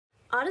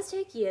Artists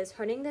take years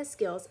honing their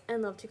skills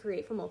and love to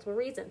create for multiple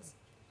reasons: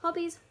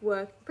 hobbies,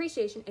 work,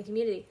 appreciation, and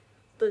community.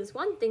 But there's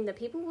one thing that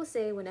people will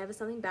say whenever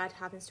something bad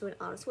happens to an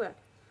artist's work: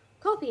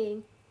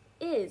 copying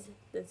is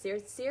the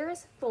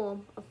sincerest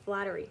form of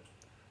flattery.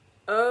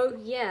 Oh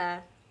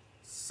yeah,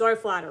 so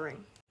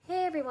flattering.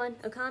 Hey everyone,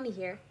 Okami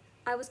here.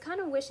 I was kind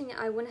of wishing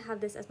I wouldn't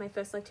have this as my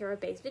first Slugterra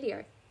based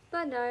video,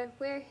 but no,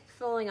 we're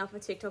following up a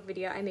TikTok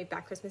video I made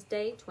back Christmas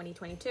Day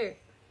 2022.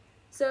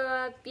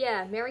 So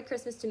yeah, Merry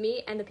Christmas to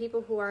me and the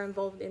people who are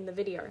involved in the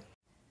video.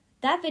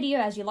 That video,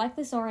 as you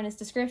likely saw in its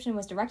description,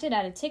 was directed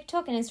at a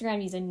TikTok and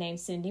Instagram user named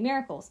Cindy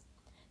Mircales.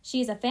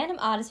 She is a fandom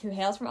artist who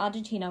hails from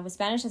Argentina with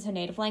Spanish as her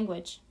native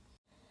language.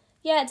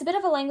 Yeah, it's a bit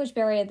of a language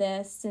barrier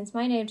there since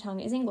my native tongue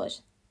is English,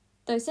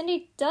 though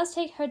Cindy does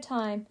take her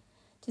time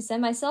to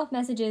send myself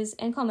messages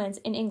and comments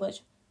in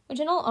English, which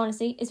in all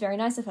honesty is very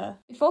nice of her.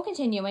 Before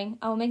continuing,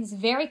 I will make this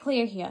very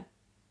clear here.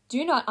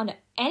 Do not, under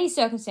any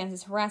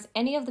circumstances, harass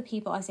any of the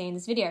people I say in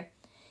this video.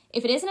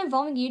 If it isn't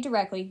involving you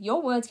directly,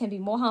 your words can be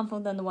more harmful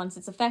than the ones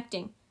it's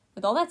affecting.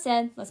 With all that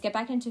said, let's get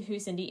back into who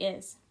Cindy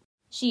is.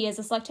 She is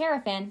a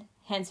Slugterra fan,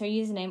 hence her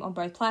username on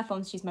both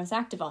platforms she's most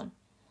active on.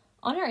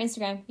 On her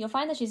Instagram, you'll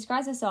find that she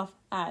describes herself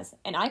as,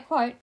 and I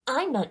quote,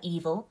 "I'm not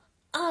evil.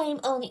 I'm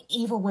only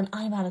evil when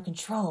I'm out of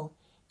control.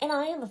 And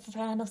I am a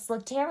fan of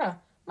Slugterra.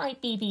 My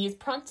BB is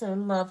pronto,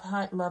 love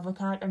heart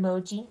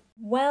emoji."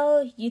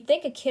 Well, you'd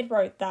think a kid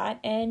wrote that,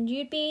 and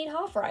you'd be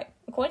half right.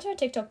 According to her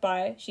TikTok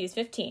bio, she is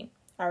 15.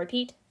 I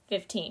repeat,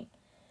 15.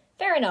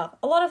 Fair enough,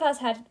 a lot of us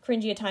had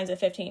cringier times at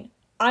 15.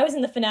 I was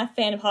in the FNAF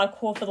fandom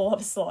hardcore for the love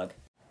of Slug.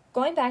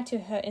 Going back to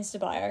her Insta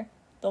bio,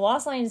 the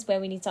last line is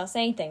where we need to start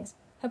saying things.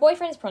 Her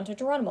boyfriend is Pronto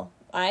Geronimo.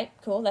 Alright,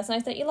 cool, that's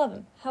nice that you love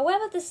him.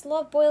 However, this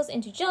love boils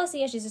into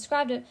jealousy as she's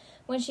described it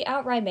when she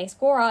outright makes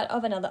gore art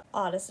of another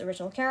artist's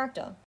original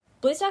character.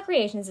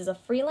 Bluestarrcreations is a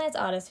freelance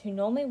artist who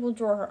normally will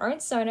draw her own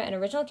Sona and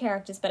original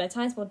characters, but at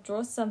times will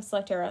draw some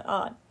Slugterra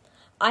art.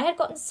 I had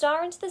gotten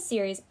Star into the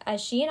series as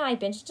she and I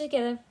binged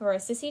together for a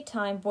sissy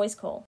time voice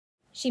call.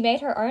 She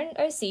made her own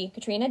OC,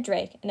 Katrina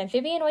Drake, an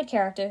amphibianoid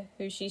character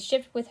who she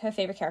shipped with her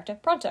favorite character,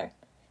 Pronto.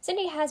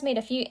 Cindy has made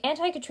a few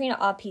anti-Katrina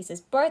art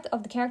pieces, both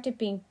of the character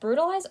being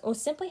brutalized or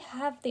simply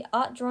have the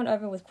art drawn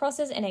over with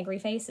crosses and angry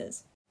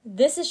faces.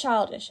 This is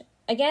childish.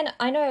 Again,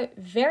 I know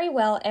very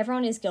well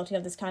everyone is guilty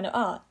of this kind of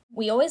art.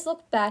 We always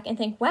look back and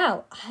think,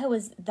 wow, I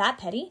was that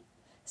petty?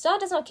 Star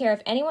does not care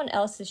if anyone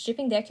else is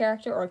shipping their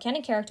character or a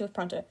canon character with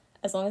Pronto,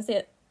 as long as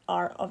they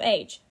are of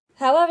age.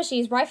 However, she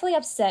is rightfully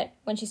upset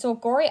when she saw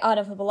gory art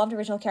of her beloved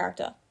original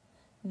character.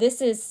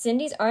 This is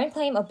Cindy's own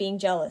claim of being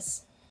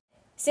jealous.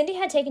 Cindy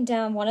had taken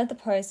down one of the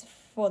posts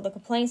for the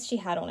complaints she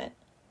had on it.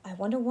 I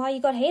wonder why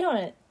you got hate on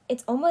it.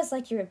 It's almost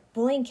like you're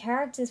bullying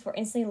characters for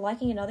instantly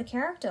liking another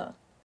character.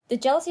 The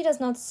jealousy does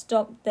not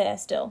stop there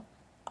still.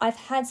 I've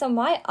had some of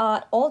my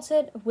art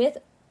altered with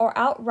or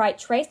outright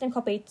traced and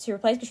copied to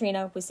replace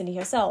Katrina with Cindy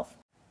herself.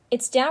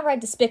 It's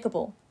downright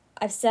despicable.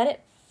 I've said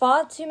it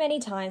far too many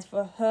times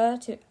for her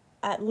to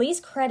at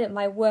least credit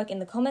my work in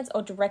the comments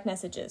or direct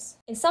messages.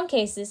 In some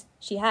cases,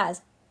 she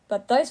has,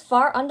 but those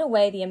far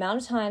underweigh the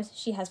amount of times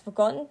she has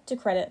forgotten to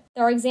credit.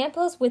 There are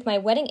examples with my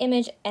wedding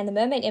image and the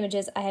mermaid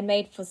images I had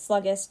made for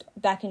Sluggist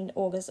back in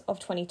August of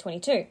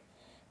 2022.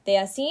 They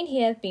are seen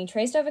here being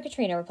traced over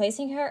Katrina,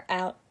 replacing her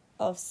out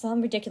of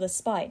some ridiculous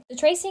spite. The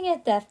tracing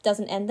and theft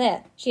doesn't end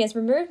there. She has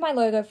removed my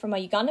logo from my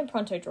Ugandan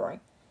Pronto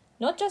drawing.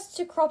 Not just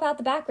to crop out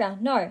the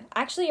background, no,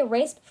 actually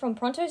erased from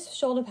Pronto's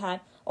shoulder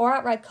pad or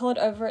outright coloured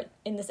over it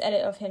in this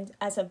edit of him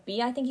as a bee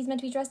I think he's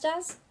meant to be dressed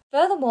as.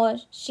 Furthermore,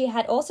 she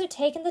had also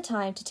taken the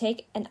time to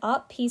take an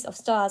art piece of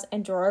stars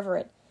and draw over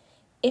it.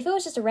 If it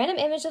was just a random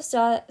image of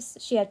stars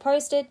she had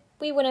posted,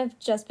 we would have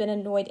just been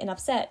annoyed and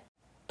upset.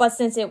 But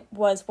since it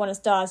was one of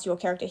Star's Your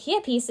Character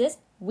Here pieces,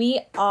 we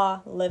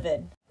are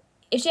livid.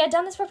 If she had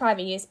done this for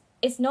private use,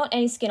 it's not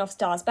any skin off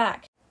Star's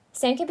back.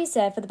 Same can be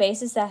said for the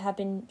bases that have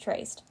been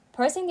traced.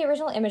 Posting the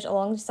original image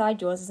alongside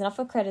yours is enough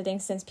for crediting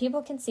since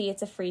people can see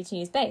it's a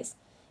free-to-use base.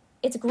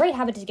 It's a great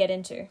habit to get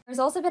into. There's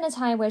also been a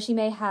time where she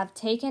may have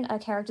taken a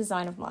character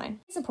design of mine.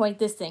 Case in point,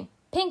 this thing.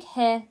 Pink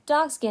hair,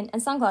 dark skin,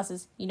 and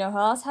sunglasses. You know who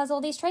else has all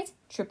these traits?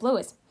 Trip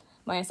Lewis.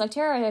 My own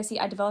Slugterra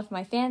OC I developed for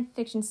my fan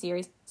fiction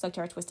series,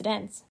 Slugterra Twisted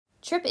Ends.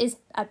 Trip is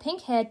a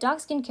pink-haired,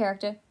 dark-skinned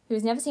character who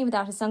is never seen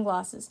without his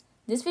sunglasses.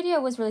 This video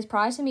was released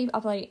prior to me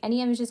uploading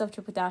any images of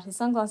Trip without his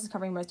sunglasses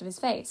covering most of his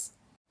face.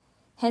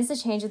 Hence the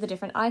change of the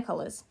different eye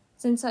colors.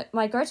 Since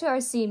my go-to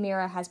OC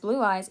Mira has blue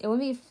eyes, it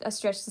wouldn't be a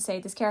stretch to say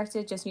this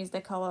character just used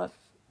their color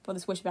for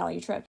this wish value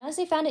Trip. I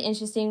honestly found it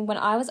interesting when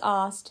I was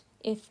asked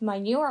if my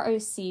newer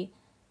OC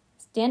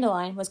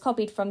Dandelion was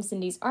copied from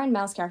Cindy's own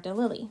mouse character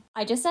Lily.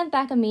 I just sent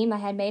back a meme I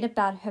had made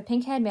about her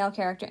pink-haired male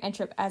character and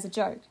Trip as a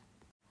joke,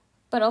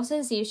 but also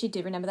to see if she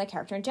did remember that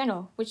character in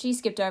general, which she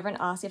skipped over and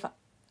asked if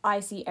I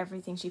see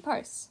everything she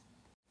posts.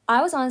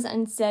 I was honest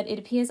and said it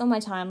appears on my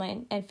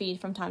timeline and feed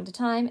from time to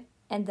time,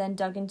 and then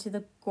dug into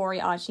the gory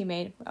art she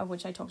made, of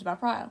which I talked about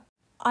prior.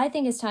 I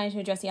think it's time to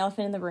address the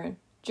elephant in the room.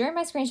 During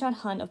my screenshot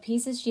hunt of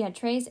pieces she had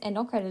traced and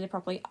not credited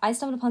properly, I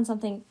stumbled upon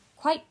something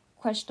quite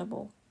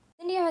questionable.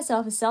 Cindy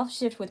herself is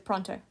self-shipped with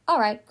Pronto.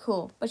 Alright,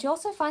 cool. But she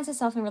also finds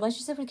herself in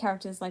relationships with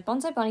characters like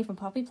Bonzo Bunny from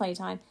Poppy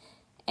Playtime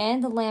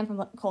and the Lamb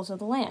from Cult of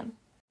the Lamb.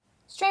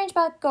 Strange,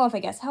 but go off, I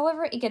guess.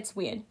 However, it gets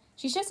weird.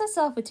 She ships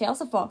herself with Tails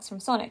the Fox from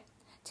Sonic.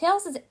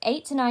 Tails is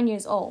 8 to 9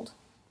 years old.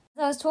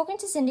 As I was talking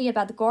to Cindy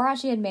about the gore art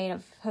she had made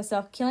of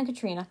herself killing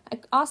Katrina, I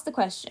asked the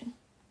question.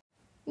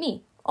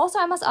 Me. Also,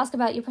 I must ask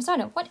about your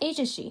persona. What age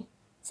is she?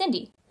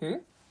 Cindy.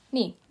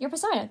 Me. Your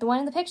persona, the one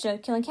in the picture,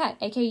 killing cat,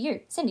 aka you.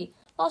 Cindy.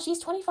 Well, she's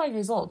 25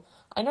 years old.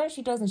 I know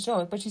she doesn't show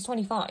it, but she's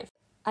 25.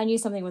 I knew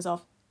something was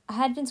off. I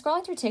had been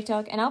scrolling through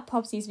TikTok and out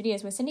pops these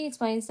videos where Cindy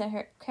explains that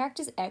her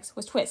character's ex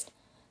was Twist.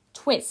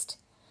 Twist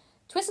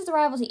is the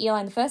rival to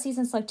Eli in the first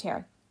season of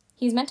Slugterra.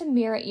 He is meant to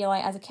mirror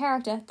Eli as a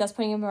character, thus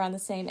putting him around the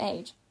same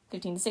age,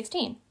 15 to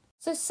 16.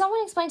 So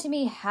someone explained to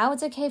me how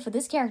it's okay for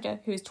this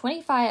character, who is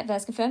 25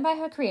 as confirmed by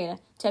her creator,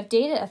 to have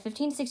dated a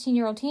 15 to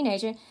 16-year-old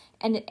teenager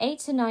and an 8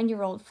 to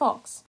 9-year-old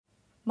fox.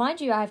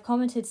 Mind you, I have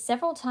commented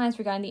several times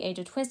regarding the age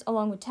of Twist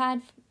along with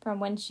Tad from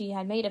when she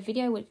had made a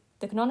video with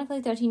the canonically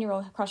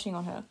 13-year-old crushing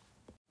on her.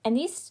 And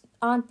these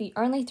aren't the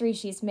only 3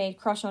 she's made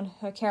crush on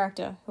her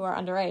character who are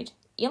underage.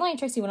 Eli and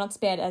Trixie were not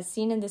spared, as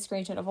seen in this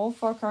screenshot of all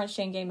 4 current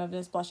Shane game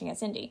members blushing at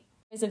Cindy.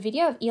 There's a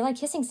video of Eli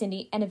kissing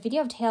Cindy and a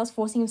video of Tails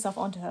forcing himself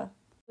onto her.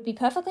 It would be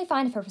perfectly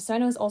fine if her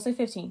persona was also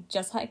 15,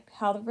 just like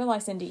how the real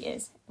life Cindy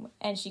is,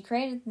 and she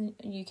created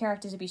a new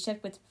character to be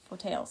shipped with for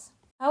Tails.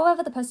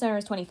 However, the persona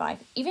is 25.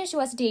 Even if she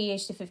was to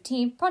DEH to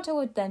 15, Pronto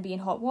would then be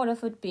in hot water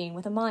for being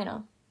with a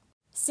minor.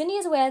 Cindy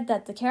is aware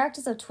that the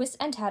characters of Twist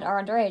and Tad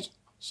are underage.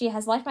 She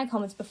has liked my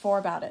comments before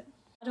about it.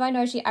 How do I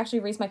know she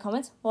actually reads my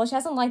comments? Well, she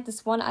hasn't liked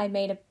this one I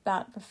made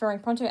about preferring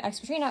Pronto ex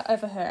Katrina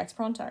over her ex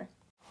Pronto.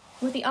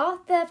 With the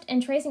art theft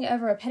and tracing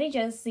over a petty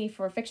jealousy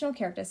for a fictional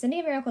character,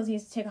 Cindy Mircales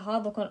needs to take a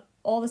hard look on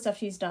all the stuff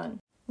she's done.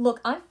 Look,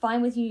 I'm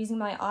fine with you using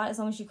my art as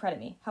long as you credit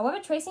me. However,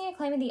 tracing and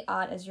claiming the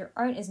art as your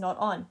own is not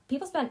on.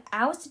 People spend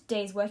hours to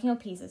days working on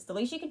pieces. The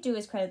least you could do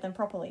is credit them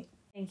properly.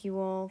 Thank you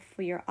all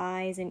for your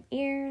eyes and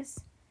ears,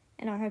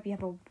 and I hope you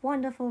have a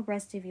wonderful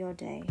rest of your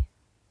day.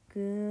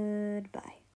 Goodbye.